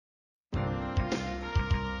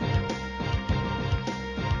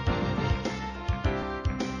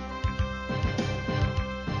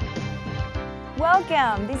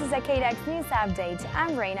Welcome! This is a KDUX News Update.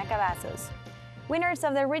 I'm Reyna Cavazos. Winners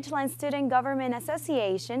of the Richland Student Government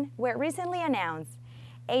Association were recently announced.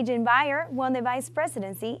 Agent Bayer won the vice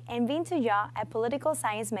presidency and Vintu Yaw, a political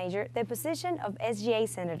science major, the position of SGA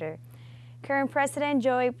senator. Current President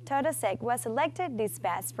Joy Todosek was elected this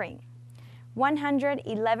past spring.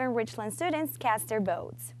 111 Richland students cast their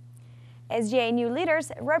votes. SGA new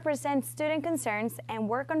leaders represent student concerns and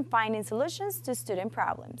work on finding solutions to student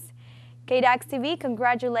problems. KDUX TV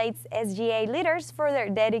congratulates SGA leaders for their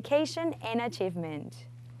dedication and achievement.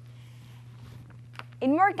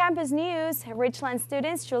 In more campus news, Richland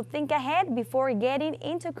students should think ahead before getting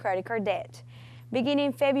into credit card debt.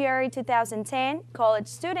 Beginning February 2010, college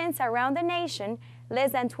students around the nation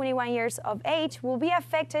less than 21 years of age will be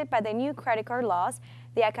affected by the new credit card laws,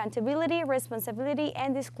 the Accountability, Responsibility,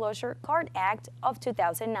 and Disclosure Card Act of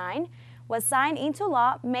 2009 was signed into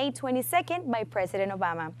law May 22nd by President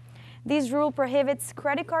Obama. This rule prohibits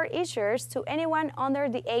credit card issuers to anyone under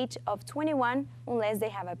the age of 21 unless they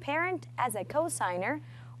have a parent as a co-signer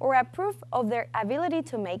or a proof of their ability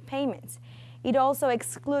to make payments. It also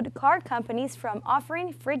excludes card companies from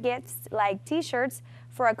offering free gifts like T-shirts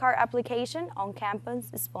for a card application on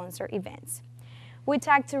campus-sponsored events. We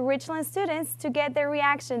talked to Richland students to get their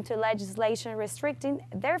reaction to legislation restricting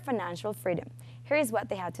their financial freedom. Here's what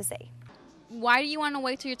they had to say. Why do you want to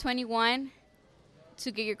wait till you're 21 to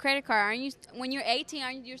get your credit card? Aren't you, when you're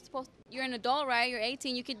 18, you're an adult, right? You're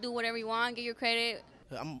 18, you can do whatever you want, get your credit.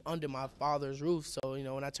 I'm under my father's roof, so,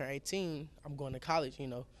 when I turn 18, I'm going to college,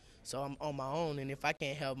 So I'm on my own, and if I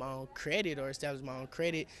can't have my own credit or establish my own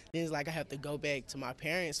credit, then it's like I have to go back to my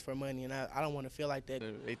parents for money, and I don't want to feel like that.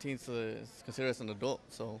 18 is considered as an adult,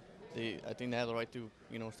 so I think they have the right to,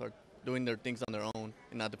 start doing their things on their own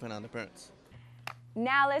and not depend on their parents.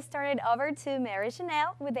 Now let's turn it over to Mary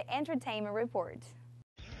Channell with the entertainment report.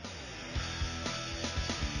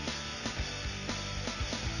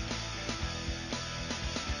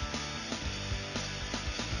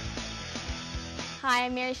 Hi,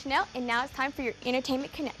 I'm Mary Channell, and now it's time for your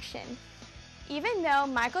Entertainment Connection. Even though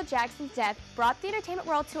Michael Jackson's death brought the entertainment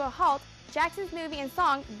world to a halt, Jackson's movie and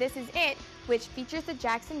song, This Is It, which features the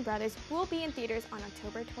Jackson brothers, will be in theaters on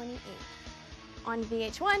October 28th. On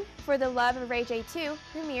VH1, For the Love of Ray J 2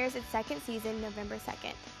 premieres its second season November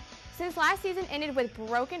 2nd. Since last season ended with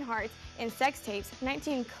broken hearts and sex tapes,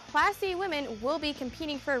 19 classy women will be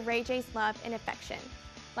competing for Ray J's love and affection.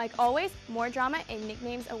 Like always, more drama and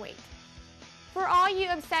nicknames await. For all you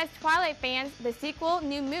obsessed Twilight fans, the sequel,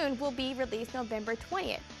 New Moon, will be released November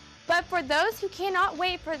 20th. But for those who cannot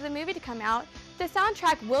wait for the movie to come out, the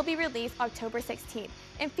soundtrack will be released October 16th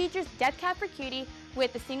and features Death Cab for Cutie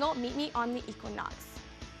with the single Meet Me on the Equinox.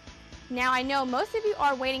 Now I know most of you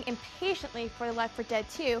are waiting impatiently for the Left 4 Dead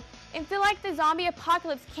 2 and feel like the zombie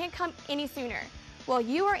apocalypse can't come any sooner. Well,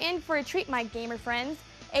 you are in for a treat, my gamer friends.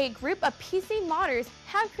 A group of PC modders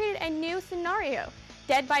have created a new scenario,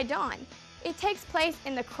 Dead by Dawn. It takes place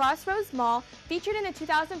in the Crossroads Mall, featured in the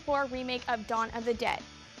 2004 remake of Dawn of the Dead.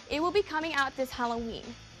 It will be coming out this Halloween.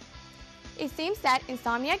 It seems that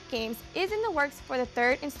Insomniac Games is in the works for the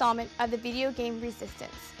third installment of the video game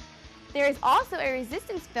Resistance. There is also a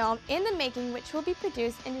Resistance film in the making which will be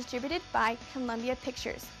produced and distributed by Columbia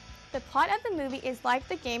Pictures. The plot of the movie is like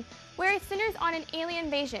the game, where it centers on an alien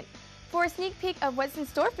invasion. For a sneak peek of what's in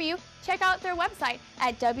store for you, check out their website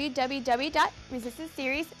at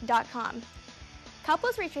www.resistanceseries.com.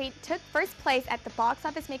 Couples Retreat took first place at the box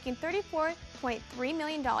office, making $34.3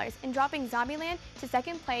 million and dropping Zombieland to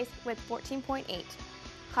second place with $14.8 million.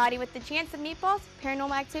 Cloudy with the Chance of Meatballs,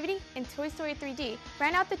 Paranormal Activity, and Toy Story 3D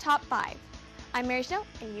ran out the top 5. I'm Mary Channell,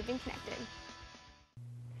 and you've been connected.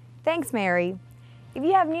 Thanks, Mary. If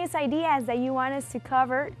you have news ideas that you want us to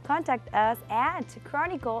cover, contact us at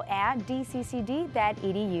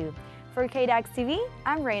chronicle@dccd.edu. For KDUX TV,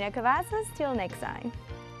 I'm Reyna Cavazos. Till next time.